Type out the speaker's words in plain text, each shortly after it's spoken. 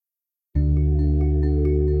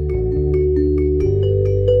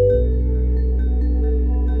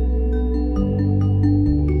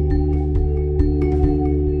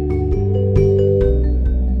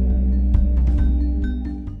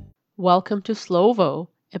welcome to Slovo,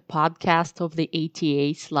 a podcast of the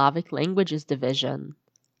ATA Slavic Languages Division.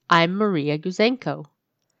 I'm Maria Guzenko.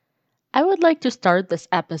 I would like to start this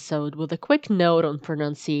episode with a quick note on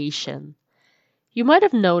pronunciation. You might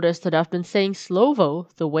have noticed that I've been saying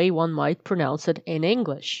Slovo the way one might pronounce it in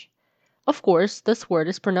English. Of course, this word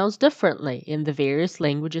is pronounced differently in the various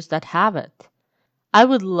languages that have it. I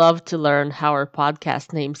would love to learn how our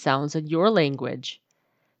podcast name sounds in your language.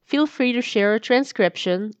 Feel free to share a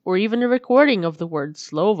transcription or even a recording of the word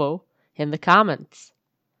Slovo in the comments.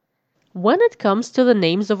 When it comes to the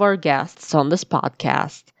names of our guests on this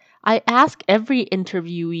podcast, I ask every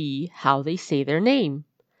interviewee how they say their name.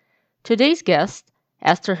 Today's guest,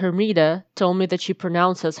 Esther Hermida, told me that she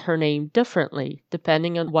pronounces her name differently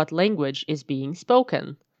depending on what language is being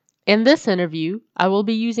spoken. In this interview, I will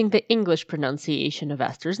be using the English pronunciation of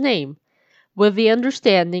Esther's name, with the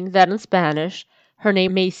understanding that in Spanish, her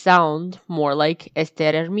name may sound more like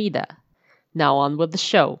Esther Hermida. Now on with the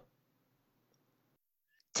show.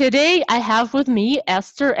 Today I have with me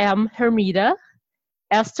Esther M. Hermida.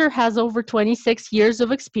 Esther has over 26 years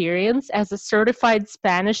of experience as a certified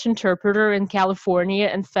Spanish interpreter in California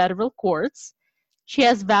and federal courts. She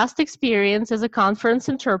has vast experience as a conference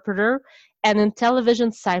interpreter and in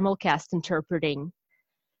television simulcast interpreting.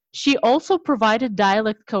 She also provided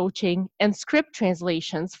dialect coaching and script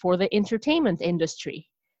translations for the entertainment industry.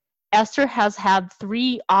 Esther has had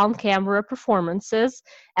 3 on-camera performances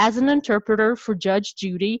as an interpreter for Judge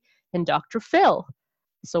Judy and Dr. Phil.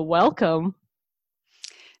 So welcome.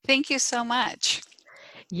 Thank you so much.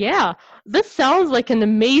 Yeah, this sounds like an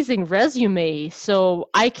amazing resume. So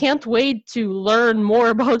I can't wait to learn more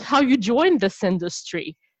about how you joined this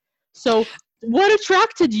industry. So what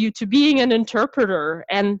attracted you to being an interpreter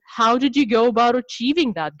and how did you go about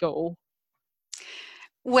achieving that goal?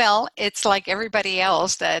 Well, it's like everybody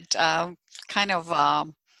else that kind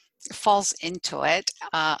of falls into it.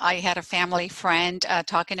 I had a family friend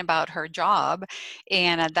talking about her job,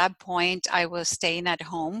 and at that point, I was staying at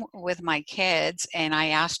home with my kids, and I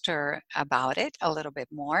asked her about it a little bit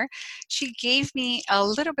more. She gave me a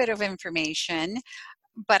little bit of information,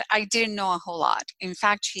 but I didn't know a whole lot. In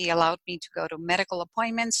fact, she allowed me to go to medical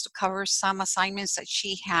appointments to cover some assignments that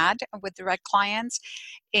she had with direct clients.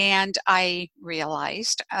 And I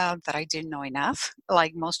realized that I didn't know enough.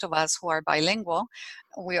 Like most of us who are bilingual,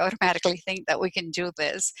 we automatically think that we can do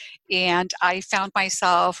this. And I found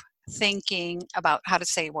myself thinking about how to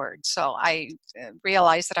say words. So I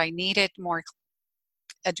realized that I needed more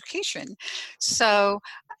education. So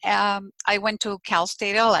I went to Cal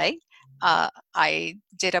State LA. I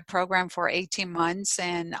did a program for 18 months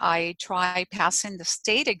and I tried passing the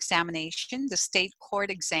state examination, the state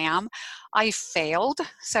court exam. I failed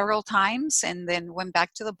several times and then went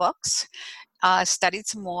back to the books, studied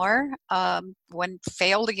some more,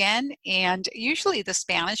 failed again. And usually the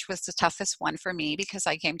Spanish was the toughest one for me because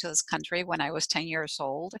I came to this country when I was 10 years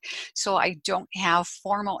old. So I don't have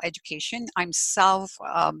formal education. I'm self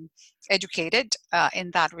educated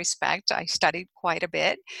in that respect. I studied quite a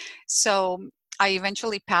bit. So I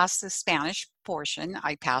eventually passed the Spanish portion.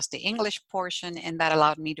 I passed the English portion, and that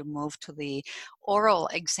allowed me to move to the oral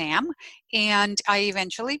exam. And I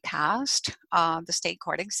eventually passed the state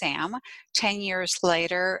court exam. 10 years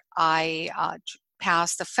later, I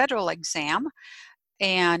passed the federal exam.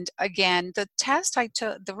 And again,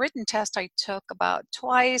 the written test I took about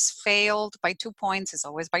twice, failed by 2 points. It's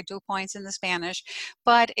always by 2 points in the Spanish.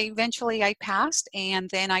 But eventually I passed, and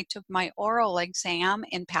then I took my oral exam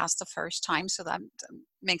and passed the first time. So that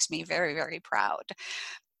makes me very, very proud.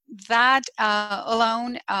 That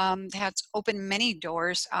alone has opened many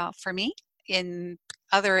doors for me in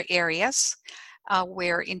other areas.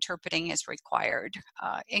 Where interpreting is required.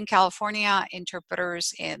 In California,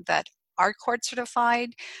 interpreters that are court certified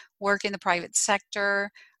work in the private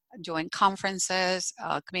sector, doing conferences,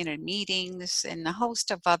 community meetings, and a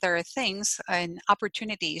host of other things and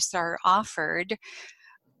opportunities that are offered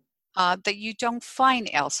that you don't find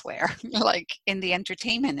elsewhere, like in the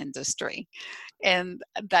entertainment industry. And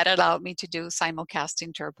that allowed me to do simulcast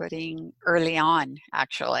interpreting early on,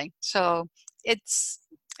 actually. So it's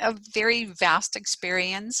a very vast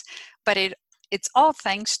experience, but it's all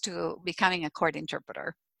thanks to becoming a court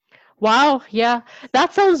interpreter. Wow, yeah,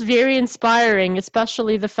 that sounds very inspiring,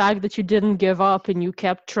 especially the fact that you didn't give up and you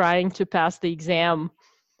kept trying to pass the exam.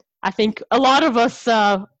 I think a lot of us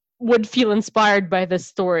would feel inspired by this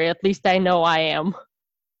story. At least I know I am.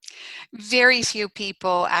 Very few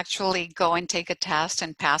people actually go and take a test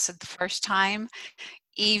and pass it the first time.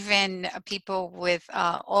 even people with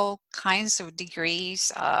all kinds of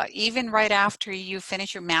degrees, even right after you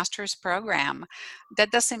finish your master's program.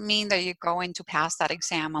 That doesn't mean that you're going to pass that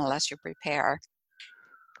exam unless you prepare.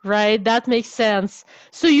 Right, that makes sense.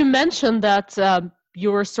 So you mentioned that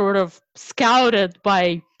you were sort of scouted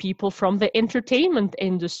by people from the entertainment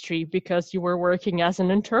industry because you were working as an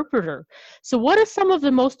interpreter. So what are some of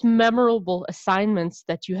the most memorable assignments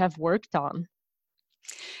that you have worked on?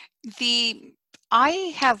 The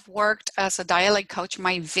I have worked as a dialect coach.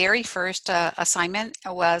 My very first assignment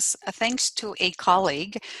was thanks to a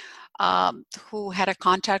colleague who had a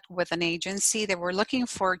contact with an agency. They were looking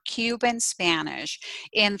for Cuban Spanish,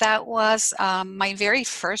 and that was my very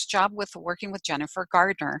first job with working with Jennifer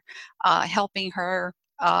Gardner, helping her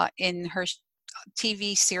in her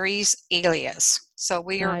TV series Alias. So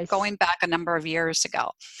we are Nice. going back a number of years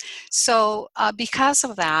ago. So because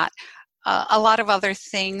of that, a lot of other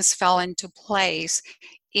things fell into place,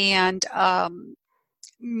 and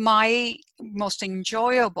my most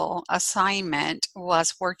enjoyable assignment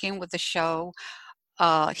was working with the show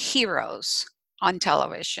Heroes on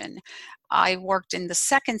television. I worked in the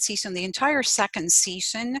second season, the entire second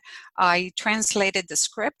season. I translated the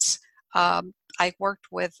scripts. I worked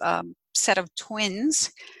with a set of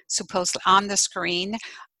twins, supposedly on the screen.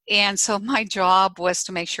 And so my job was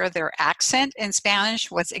to make sure their accent in Spanish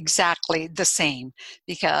was exactly the same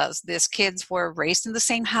because these kids were raised in the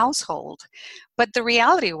same household. But the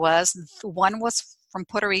reality was one was from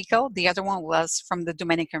Puerto Rico, the other one was from the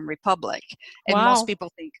Dominican Republic. And most Wow.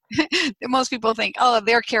 people think most people think, oh,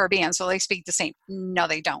 they're Caribbean, so they speak the same. No,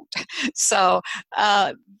 they don't. So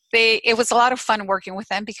it was a lot of fun working with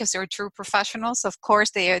them because they were true professionals. Of course,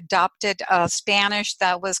 they adopted Spanish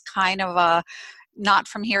that was kind of a not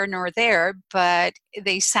from here nor there, but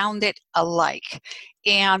they sounded alike.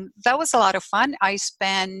 And that was a lot of fun. I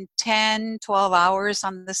spent 10, 12 hours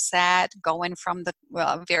on the set, going from the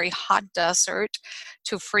very hot desert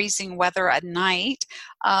to freezing weather at night.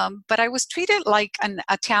 But I was treated like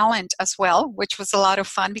a talent as well, which was a lot of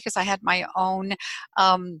fun because I had my own.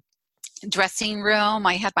 Dressing room.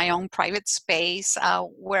 I had my own private space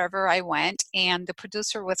wherever I went, and the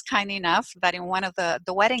producer was kind enough that in one of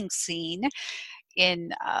the wedding scene,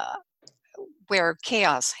 in where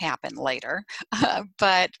chaos happened later.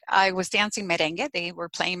 But I was dancing merengue. They were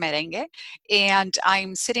playing merengue. And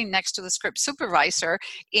I'm sitting next to the script supervisor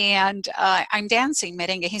and I'm dancing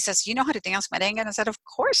merengue. He says, "You know how to dance merengue?" And I said, "Of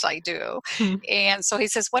course I do." Hmm. And so he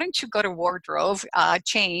says, "Why don't you go to wardrobe,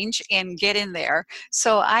 change, and get in there?"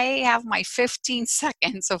 So I have my 15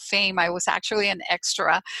 seconds of fame. I was actually an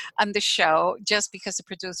extra on the show just because the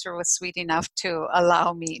producer was sweet enough to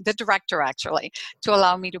allow me, the director actually, to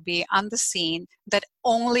allow me to be on the scene that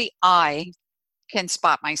only I can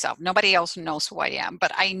spot myself. Nobody else knows who I am,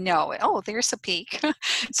 but I know it. Oh, there's a peak.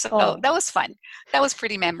 So Oh, that was fun. That was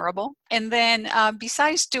pretty memorable. And then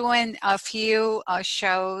besides doing a few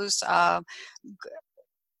shows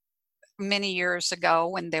many years ago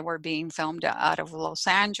when they were being filmed out of Los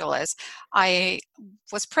Angeles, I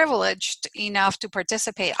was privileged enough to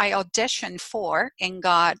participate. I auditioned for and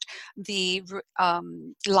got the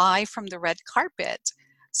live from the red carpet.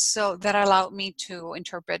 So that allowed me to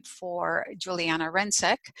interpret for Juliana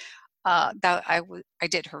Rencek. I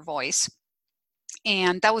did her voice,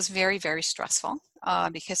 and that was very, very stressful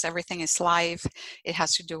because everything is live. It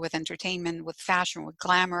has to do with entertainment, with fashion, with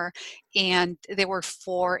glamour. And there were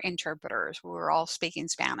four interpreters who were all speaking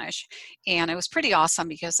Spanish. And it was pretty awesome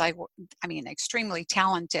because I mean, extremely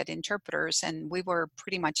talented interpreters, and we were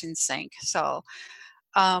pretty much in sync. So,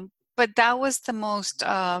 but that was the most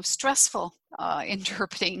stressful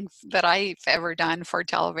interpreting that I've ever done for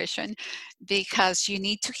television because you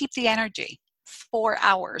need to keep the energy. 4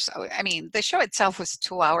 hours. I mean, the show itself was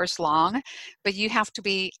 2 hours long, but you have to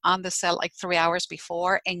be on the set like 3 hours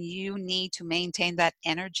before, and you need to maintain that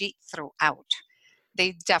energy throughout.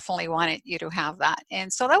 They definitely wanted you to have that,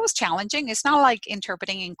 and so that was challenging. It's not like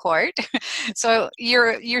interpreting in court. So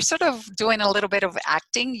you're sort of doing a little bit of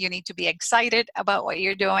acting. You need to be excited about what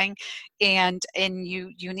you're doing, and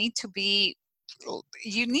you need to be,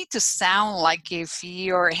 you need to sound like if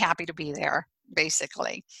you're happy to be there,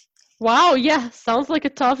 basically. wow. Yeah, sounds like a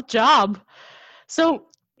tough job. So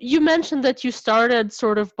you mentioned that you started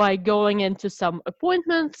sort of by going into some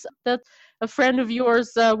appointments that a friend of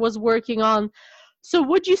yours was working on. So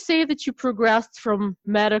would you say that you progressed from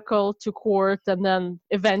medical to court and then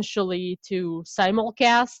eventually to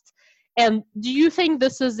simulcast? And do you think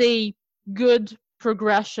this is a good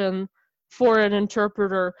progression for an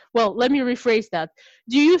interpreter? Well, let me rephrase that.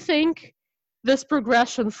 Do you think this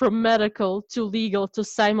progression from medical to legal to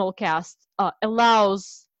simulcast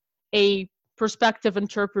allows a prospective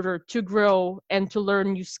interpreter to grow and to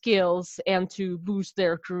learn new skills and to boost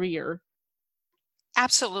their career?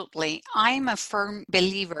 Absolutely. I'm a firm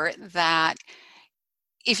believer that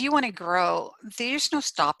if you want to grow, there's no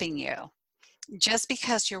stopping you. Just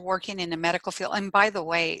because you're working in the medical field, and by the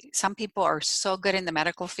way, some people are so good in the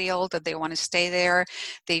medical field that they want to stay there.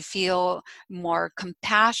 They feel more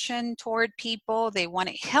compassion toward people. They want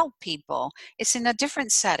to help people. It's in a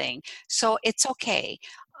different setting, so it's okay.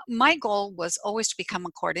 My goal was always to become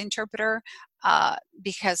a court interpreter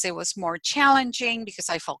because it was more challenging, because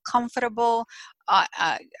I felt comfortable. Uh,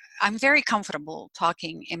 uh, I'm very comfortable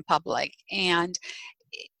talking in public, and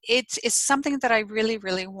it's something that I really,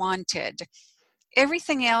 really wanted.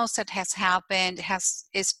 Everything else that has happened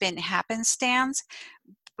it's been happenstance,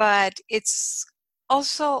 but it's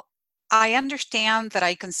also, I understand that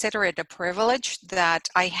I consider it a privilege that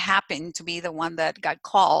I happen to be the one that got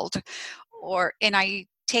called, and I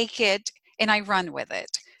take it and I run with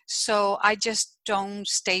it. So I just don't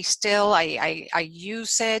stay still. I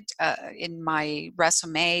use it in my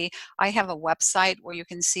resume. I have a website where you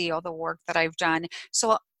can see all the work that I've done.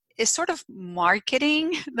 So it's sort of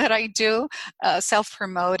marketing that I do,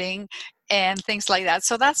 self-promoting and things like that.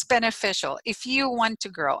 So that's beneficial if you want to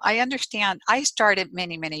grow. I understand. I started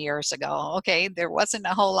many, many years ago. Okay. There wasn't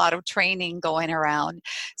a whole lot of training going around.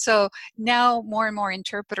 So now more and more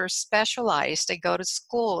interpreters specialize. They go to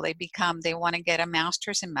school, they want to get a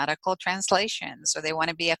master's in medical translations, or they want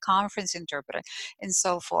to be a conference interpreter and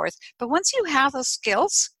so forth. But once you have those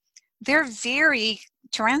skills, they're very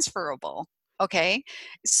transferable. Okay.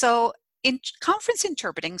 So in conference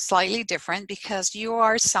interpreting, slightly different because you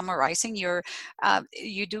are summarizing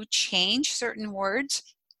you do change certain words,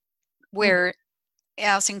 where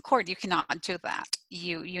as in court you cannot do that.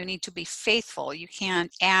 You need to be faithful. You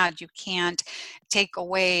can't add, you can't take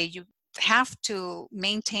away. You have to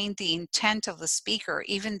maintain the intent of the speaker,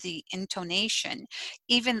 even the intonation,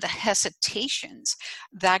 even the hesitations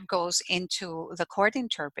that goes into the court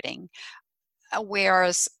interpreting.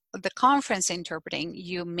 Whereas the conference interpreting,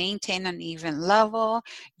 you maintain an even level.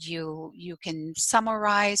 You can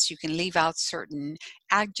summarize, you can leave out certain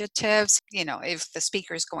adjectives, if the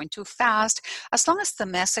speaker is going too fast. As long as the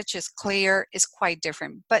message is clear, is quite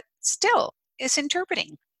different, but still it's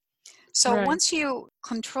interpreting. So Right. once you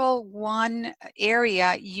control one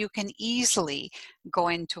area, you can easily go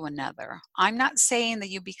into another. I'm not saying that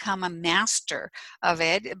you become a master of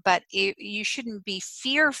it, but you shouldn't be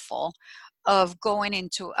fearful of going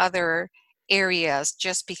into other areas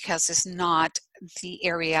just because it's not the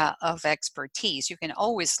area of expertise. You can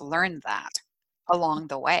always learn that along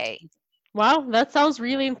the way. Wow, that sounds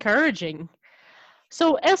really encouraging.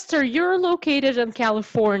 So, Esther, you're located in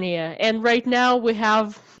California, and right now we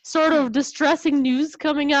have sort of distressing news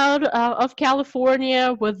coming out of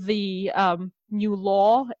California with the new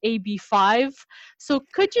law, AB5. So,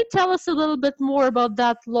 could you tell us a little bit more about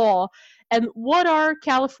that law and what are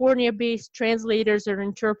California based translators or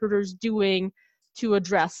interpreters doing to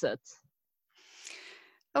address it?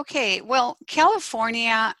 Okay, well,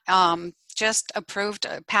 California just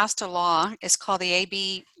passed a law. It's called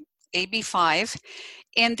the AB5.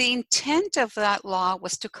 And the intent of that law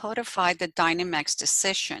was to codify the Dynamex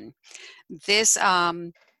decision. This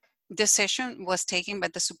decision was taken by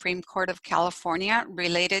the Supreme Court of California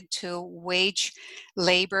related to wage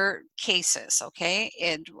labor cases. Okay,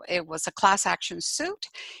 it was a class action suit,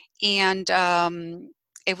 and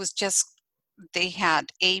it was just, they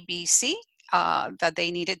had ABC that they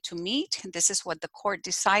needed to meet. This is what the court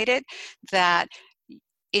decided, that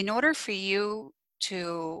in order for you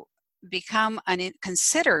to become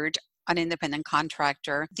considered an independent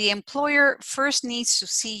contractor, the employer first needs to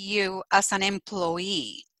see you as an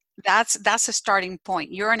employee. That's a starting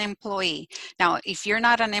point. You're an employee. Now, if you're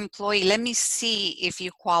not an employee, let me see if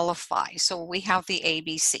you qualify. So we have the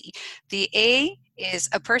ABC. The A is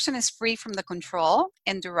a person is free from the control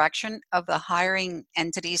and direction of the hiring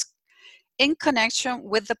entities in connection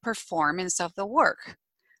with the performance of the work,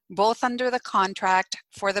 both under the contract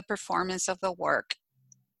for the performance of the work.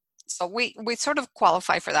 So we sort of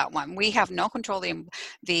qualify for that one. We have no control.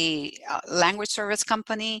 The language service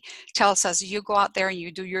company tells us, you go out there and you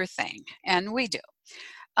do your thing, and we do.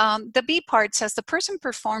 The B part says the person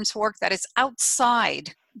performs work that is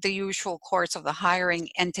outside the usual course of the hiring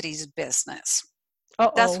entity's business.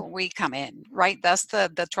 That's Uh-oh. where we come in, right? That's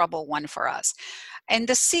the trouble one for us. And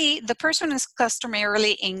the C, the person is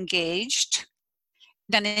customarily engaged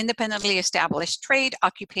in an independently established trade,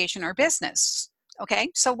 occupation, or business. Okay,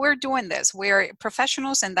 so we're doing this. We're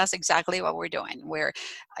professionals, and that's exactly what we're doing. We're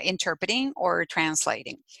interpreting or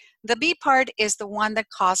translating. The B part is the one that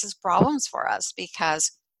causes problems for us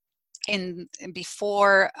because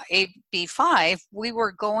before AB5, we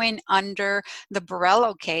were going under the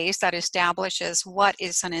Borello case that establishes what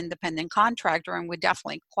is an independent contractor, and we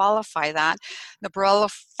definitely qualify that. The Borello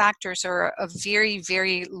factors are a very,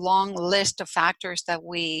 very long list of factors that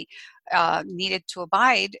we needed to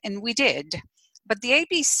abide, and we did. But the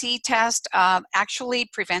ABC test actually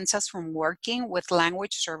prevents us from working with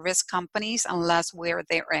language service companies unless we're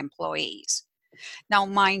their employees. Now,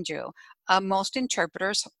 mind you, most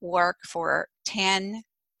interpreters work for 10,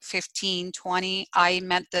 15, 20. I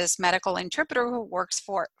met this medical interpreter who works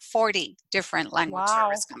for 40 different language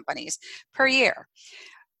service companies per year.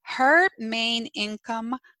 Her main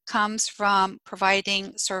income comes from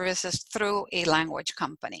providing services through a language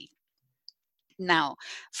company. Now,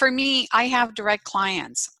 for me, I have direct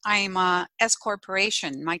clients. I'm a S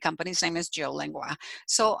corporation. My company's name is GeoLingua.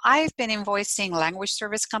 So I've been invoicing language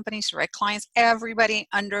service companies, direct clients, everybody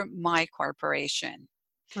under my corporation.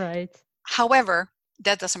 Right. However,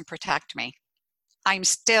 that doesn't protect me. I'm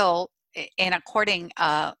still, and according,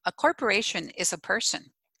 a corporation is a person.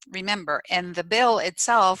 Remember, and the bill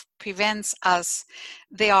itself prevents us.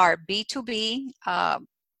 They are B2B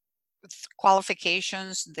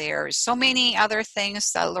qualifications. There's so many other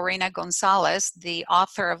things that Lorena Gonzalez, the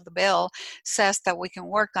author of the bill, says that we can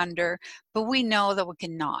work under, but we know that we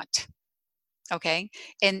cannot. Okay,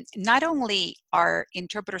 and not only are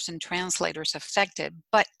interpreters and translators affected,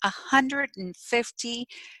 but 150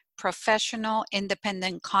 professional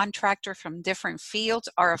independent contractors from different fields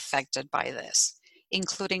are affected by this,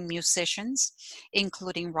 including musicians,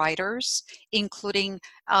 including writers, including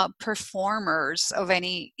performers of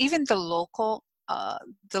any, even the local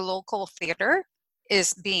theater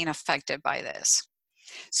is being affected by this.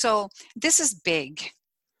 So this is big,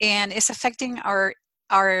 and it's affecting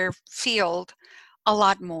our field a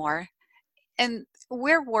lot more. And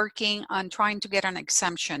we're working on trying to get an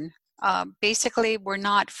exemption. Basically, we're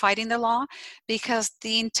not fighting the law because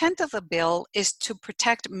the intent of the bill is to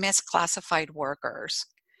protect misclassified workers.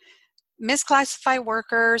 Misclassified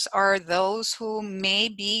workers are those who may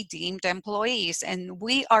be deemed employees, and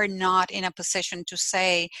we are not in a position to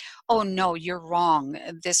say, oh no, you're wrong,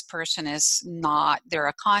 this person is not, they're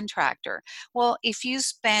a contractor. Well, if you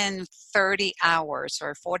spend 30 hours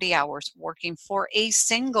or 40 hours working for a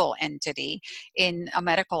single entity in a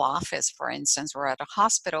medical office, for instance, or at a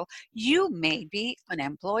hospital, you may be an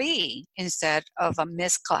employee instead of a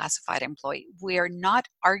misclassified employee. We are not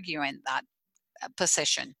arguing that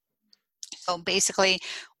position. So basically,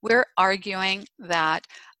 we're arguing that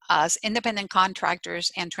as independent contractors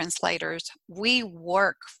and translators, we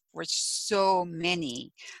work for so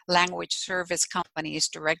many language service companies,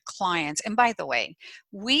 direct clients. And by the way,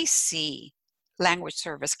 we see language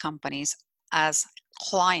service companies as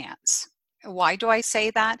clients. Why do I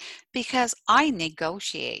say that? Because I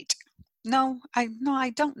negotiate. No,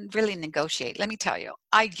 I don't really negotiate. Let me tell you,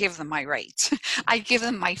 I give them my rate. I give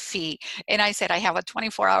them my fee. And I said, I have a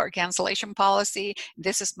 24-hour cancellation policy.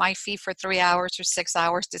 This is my fee for 3 hours or 6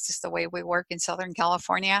 hours. This is the way we work in Southern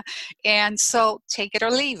California. And so take it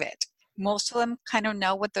or leave it. Most of them kind of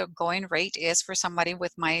know what the going rate is for somebody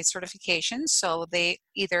with my certification. So they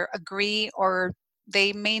either agree or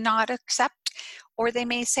they may not accept, or they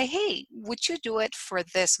may say, hey, would you do it for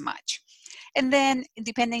this much? And then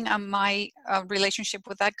depending on my relationship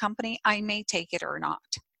with that company, I may take it or not.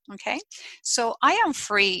 Okay, so I am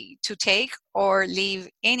free to take or leave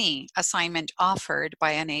any assignment offered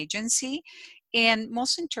by an agency, and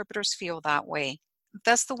most interpreters feel that way.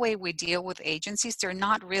 That's the way we deal with agencies. They're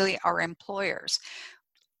not really our employers.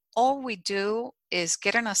 All we do is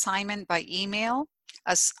get an assignment by email.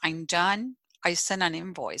 As I'm done, I send an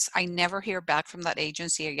invoice. I never hear back from that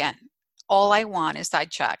agency again. All I want is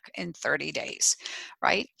that check in 30 days,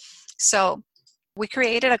 right? So we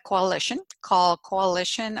created a coalition called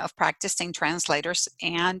Coalition of Practicing Translators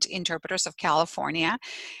and Interpreters of California.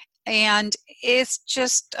 And it's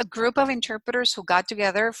just a group of interpreters who got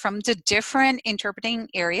together from the different interpreting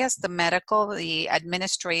areas, the medical, the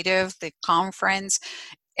administrative, the conference.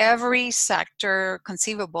 Every sector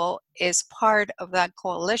conceivable is part of that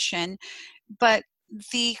coalition. But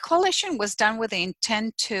the coalition was done with the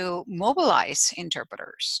intent to mobilize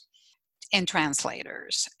interpreters and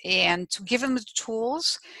translators and to give them the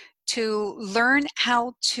tools to learn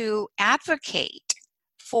how to advocate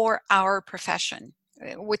for our profession,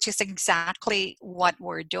 which is exactly what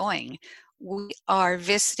we're doing. We are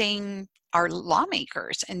visiting our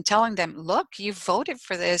lawmakers and telling them, look, you voted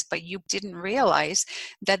for this, but you didn't realize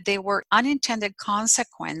that there were unintended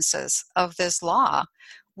consequences of this law.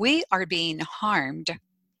 We are being harmed.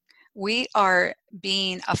 We are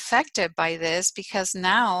being affected by this because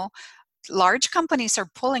now large companies are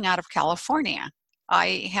pulling out of California.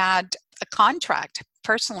 I had a contract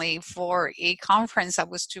personally for a conference that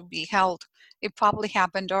was to be held. It probably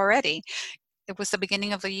happened already. It was the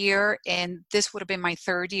beginning of the year, and this would have been my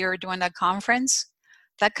third year doing that conference.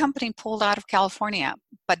 That company pulled out of California.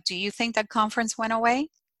 But do you think that conference went away?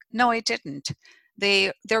 No, it didn't.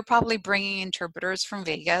 They're probably bringing interpreters from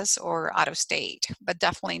Vegas or out of state, but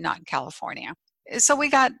definitely not California. So we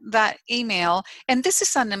got that email, and this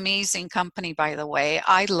is an amazing company, by the way.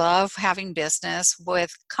 I love having business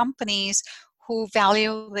with companies who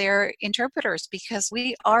value their interpreters because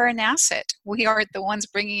we are an asset. We are the ones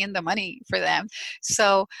bringing in the money for them.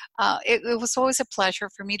 So it was always a pleasure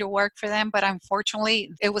for me to work for them, but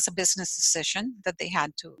unfortunately, it was a business decision that they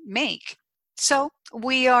had to make. So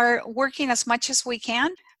we are working as much as we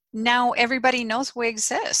can. Now everybody knows we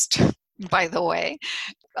exist, by the way.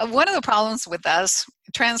 One of the problems with us,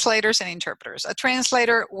 translators and interpreters, a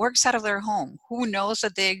translator works out of their home. Who knows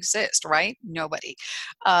that they exist, right? Nobody.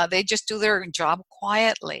 They just do their job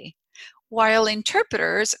quietly. While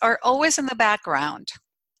interpreters are always in the background.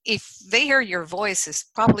 If they hear your voice is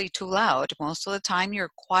probably too loud, most of the time you're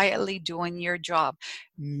quietly doing your job.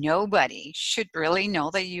 Nobody should really know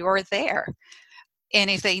that you are there. And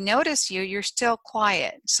if they notice you, you're still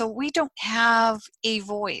quiet. So we don't have a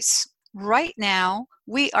voice. Right now,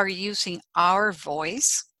 we are using our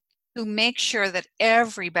voice to make sure that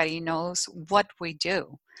everybody knows what we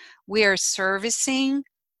do. We are servicing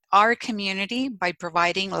our community by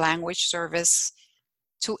providing language service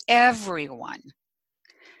to everyone,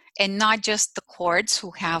 and not just the courts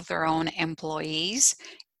who have their own employees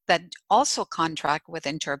that also contract with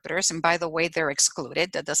interpreters. And by the way, they're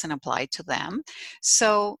excluded. That doesn't apply to them.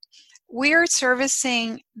 So we're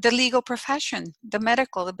servicing the legal profession, the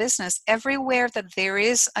medical, the business. Everywhere that there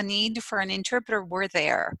is a need for an interpreter, we're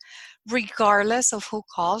there, regardless of who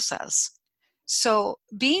calls us. So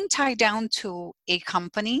being tied down to a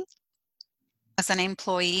company as an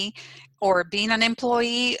employee, or being an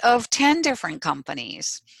employee of 10 different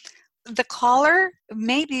companies, the caller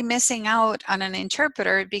may be missing out on an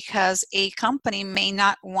interpreter because a company may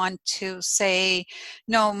not want to say,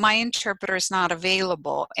 no, my interpreter is not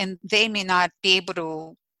available, and they may not be able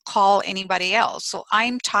to call anybody else. So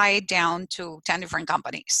I'm tied down to 10 different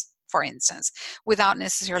companies, for instance, without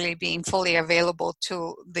necessarily being fully available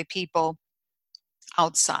to the people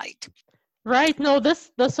outside. Right. No, this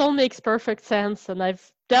all makes perfect sense, and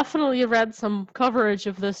I've definitely read some coverage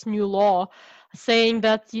of this new law saying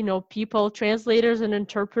that, people, translators and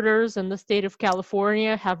interpreters in the state of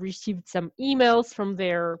California have received some emails from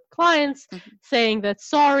their clients Mhm. saying that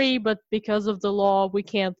sorry, but because of the law, we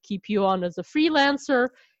can't keep you on as a freelancer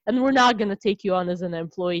and we're not going to take you on as an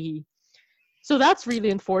employee. So that's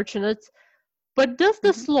really unfortunate. But does Mhm.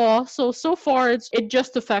 this law, so far it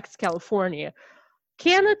just affects California.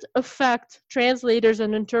 Can it affect translators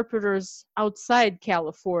and interpreters outside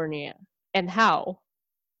California, and how?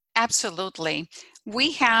 Absolutely.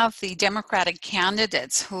 We have the Democratic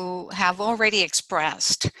candidates who have already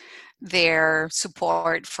expressed their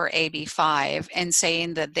support for AB5 and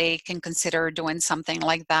saying that they can consider doing something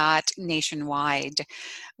like that nationwide.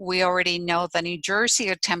 We already know that New Jersey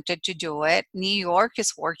attempted to do it, New York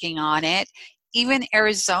is working on it, even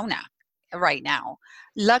Arizona right now.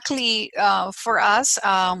 Luckily for us,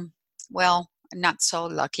 well, not so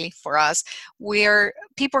lucky for us, we're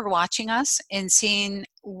people are watching us and seeing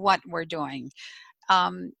what we're doing.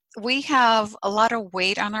 We have a lot of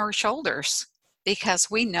weight on our shoulders because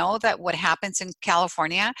we know that what happens in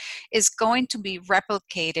California is going to be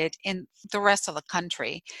replicated in the rest of the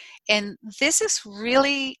country. And this is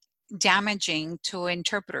really damaging to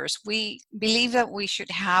interpreters. We believe that we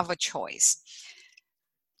should have a choice.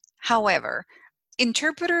 However,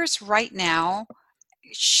 interpreters right now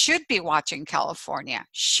should be watching California,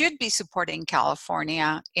 should be supporting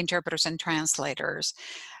California interpreters and translators.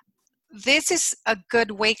 This is a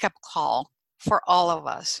good wake up call for all of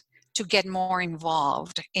us to get more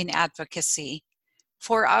involved in advocacy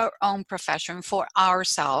for our own profession, for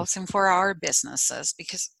ourselves, and for our businesses.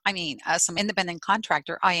 Because, I mean, as an independent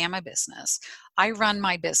contractor, I am a business, I run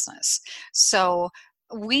my business. So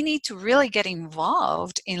we need to really get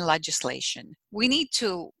involved in legislation. We need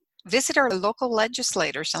to visit our local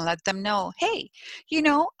legislators and let them know, hey,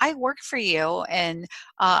 I work for you, and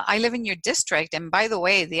I live in your district. And by the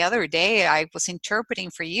way, the other day I was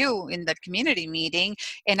interpreting for you in the community meeting,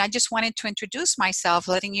 and I just wanted to introduce myself,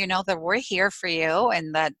 letting you know that we're here for you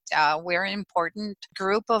and that we're an important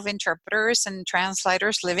group of interpreters and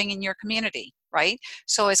translators living in your community, right?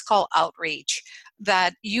 So it's called outreach,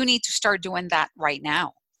 that you need to start doing that right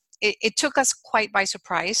now. It took us quite by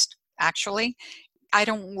surprise, actually. I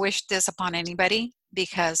don't wish this upon anybody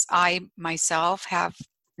because I myself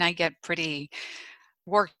I get pretty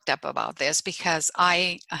worked up about this because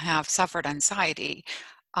I have suffered anxiety,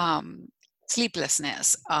 um,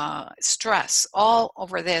 sleeplessness, stress, all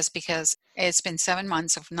over this because it's been 7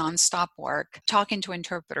 months of nonstop work, talking to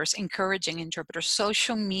interpreters, encouraging interpreters,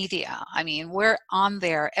 social media. I mean, we're on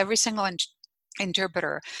there, every single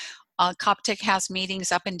interpreter. Coptic has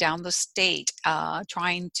meetings up and down the state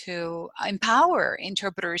trying to empower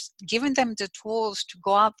interpreters, giving them the tools to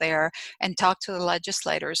go out there and talk to the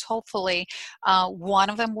legislators. Hopefully, one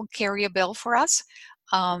of them will carry a bill for us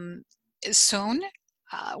soon.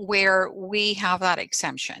 Where we have that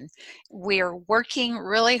exemption. We're working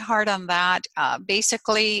really hard on that.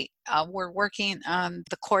 Basically, we're working on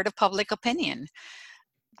the court of public opinion.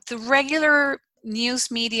 The regular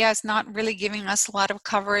news media is not really giving us a lot of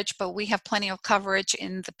coverage, but we have plenty of coverage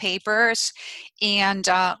in the papers and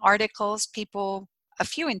articles. A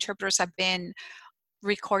few interpreters have been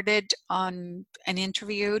recorded on and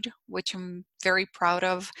interviewed, which I'm very proud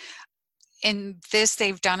of. And this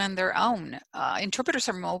they've done on their own. Interpreters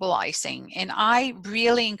are mobilizing, and I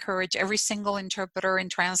really encourage every single interpreter and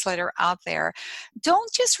translator out there,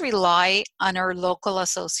 don't just rely on our local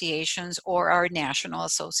associations or our national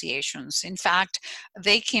associations. In fact,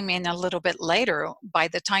 they came in a little bit later. By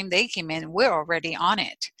the time they came in, we're already on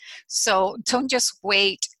it. So don't just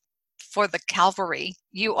wait for the cavalry.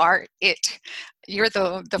 You are it. You're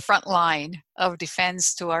the front line of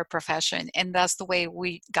defense to our profession, and that's the way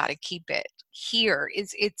we got to keep it here.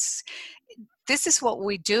 It's this is what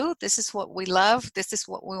we do, this is what we love, this is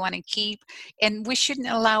what we want to keep, and we shouldn't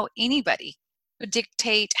allow anybody to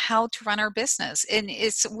dictate how to run our business. And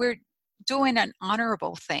we're doing an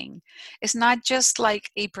honorable thing. It's not just like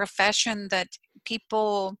a profession that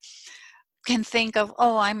people can think of,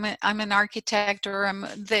 oh, I'm an architect, or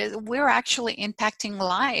we're actually impacting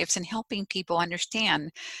lives and helping people understand,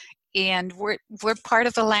 and we're part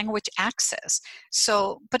of the language access.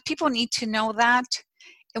 So, but people need to know that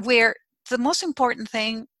where the most important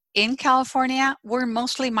thing in California, we're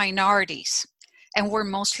mostly minorities and we're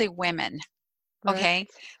mostly women. Right. Okay,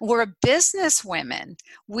 we're business women.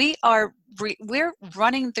 We're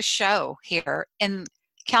running the show here in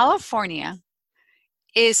California.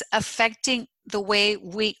 Is affecting the way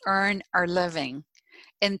we earn our living.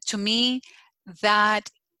 And to me, that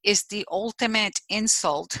is the ultimate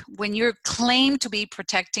insult when you claim to be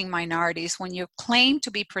protecting minorities, when you claim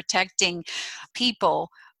to be protecting people,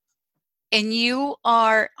 and you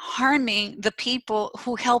are harming the people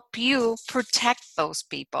who help you protect those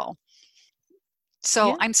people. So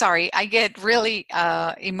Yeah. I'm sorry, I get really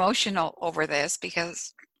emotional over this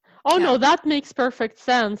because Oh yeah. no, that makes perfect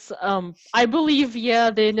sense. I believe,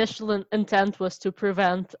 yeah, the initial intent was to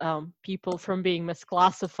prevent people from being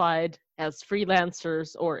misclassified as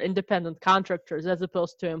freelancers or independent contractors as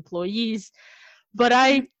opposed to employees. But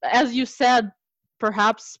as you said,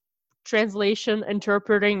 perhaps translation,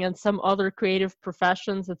 interpreting, and some other creative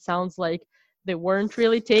professions, it sounds like they weren't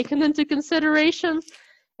really taken into consideration.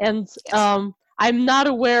 And Yes. I'm not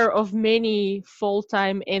aware of many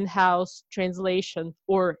full-time in-house translation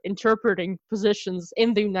or interpreting positions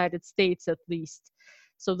in the United States, at least.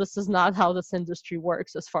 So this is not how this industry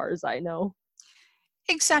works, as far as I know.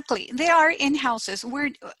 Exactly. They are in-houses.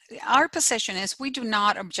 Our position is we do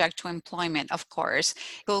not object to employment, of course.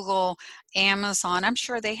 Google, Amazon, I'm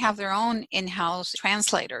sure they have their own in-house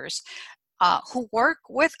translators. Who work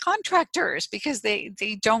with contractors because they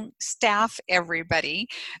don't staff everybody.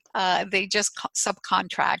 They just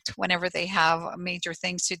subcontract whenever they have major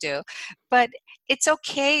things to do. But it's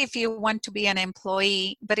okay if you want to be an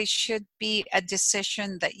employee, but it should be a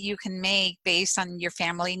decision that you can make based on your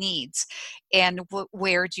family needs and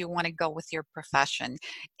where do you want to go with your profession.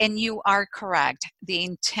 And you are correct. The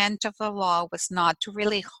intent of the law was not to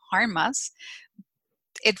really harm us,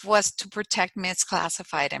 it was to protect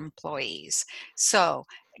misclassified employees. So,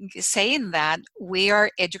 saying that, we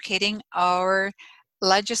are educating our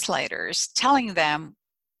legislators, telling them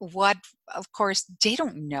what, of course, they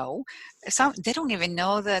don't know. They don't even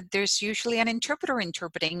know that there's usually an interpreter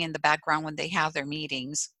interpreting in the background when they have their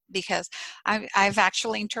meetings. Because I've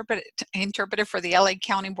actually interpreted for the LA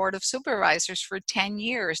County Board of Supervisors for 10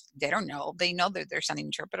 years. They don't know. They know that there's an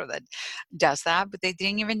interpreter that does that, but they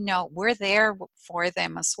didn't even know. We're there for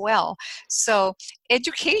them as well. So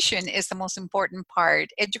education is the most important part,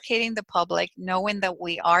 educating the public, knowing that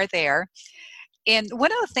we are there. And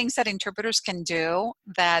one of the things that interpreters can do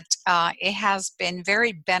that it has been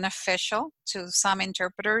very beneficial to some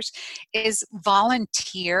interpreters is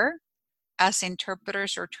volunteer as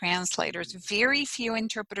interpreters or translators. Very few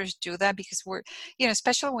interpreters do that because we're,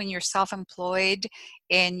 especially when you're self-employed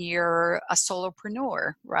and you're a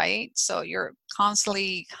solopreneur, right? So you're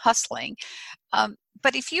constantly hustling.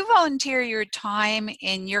 But if you volunteer your time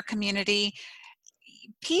in your community,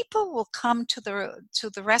 people will come to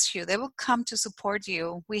the rescue. They will come to support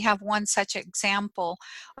you. We have one such example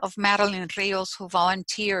of Madeline Rios, who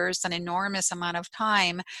volunteers an enormous amount of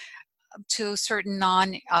time to certain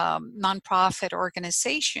nonprofit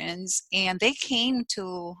organizations, and they came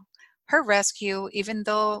to her rescue. Even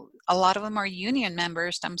though a lot of them are union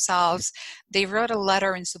members themselves, they wrote a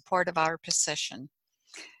letter in support of our position.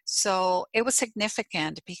 So it was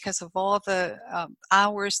significant because of all the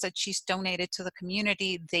hours that she's donated to the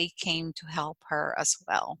community. They came to help her as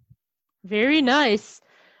well. Very nice.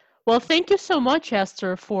 Well, thank you so much,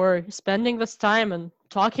 Esther, for spending this time and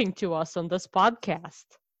talking to us on this podcast.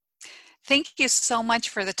 Thank you so much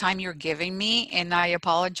for the time you're giving me, and I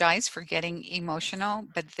apologize for getting emotional,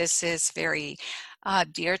 but this is very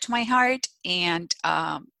dear to my heart, and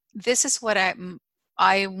this is what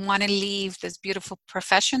I want to leave this beautiful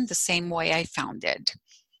profession the same way I found it.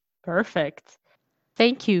 Perfect.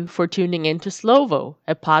 Thank you for tuning in to Slovo,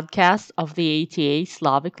 a podcast of the ATA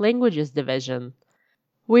Slavic Languages Division.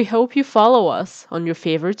 We hope you follow us on your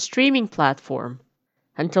favorite streaming platform.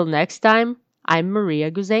 Until next time, I'm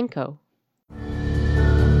Maria Guzenko.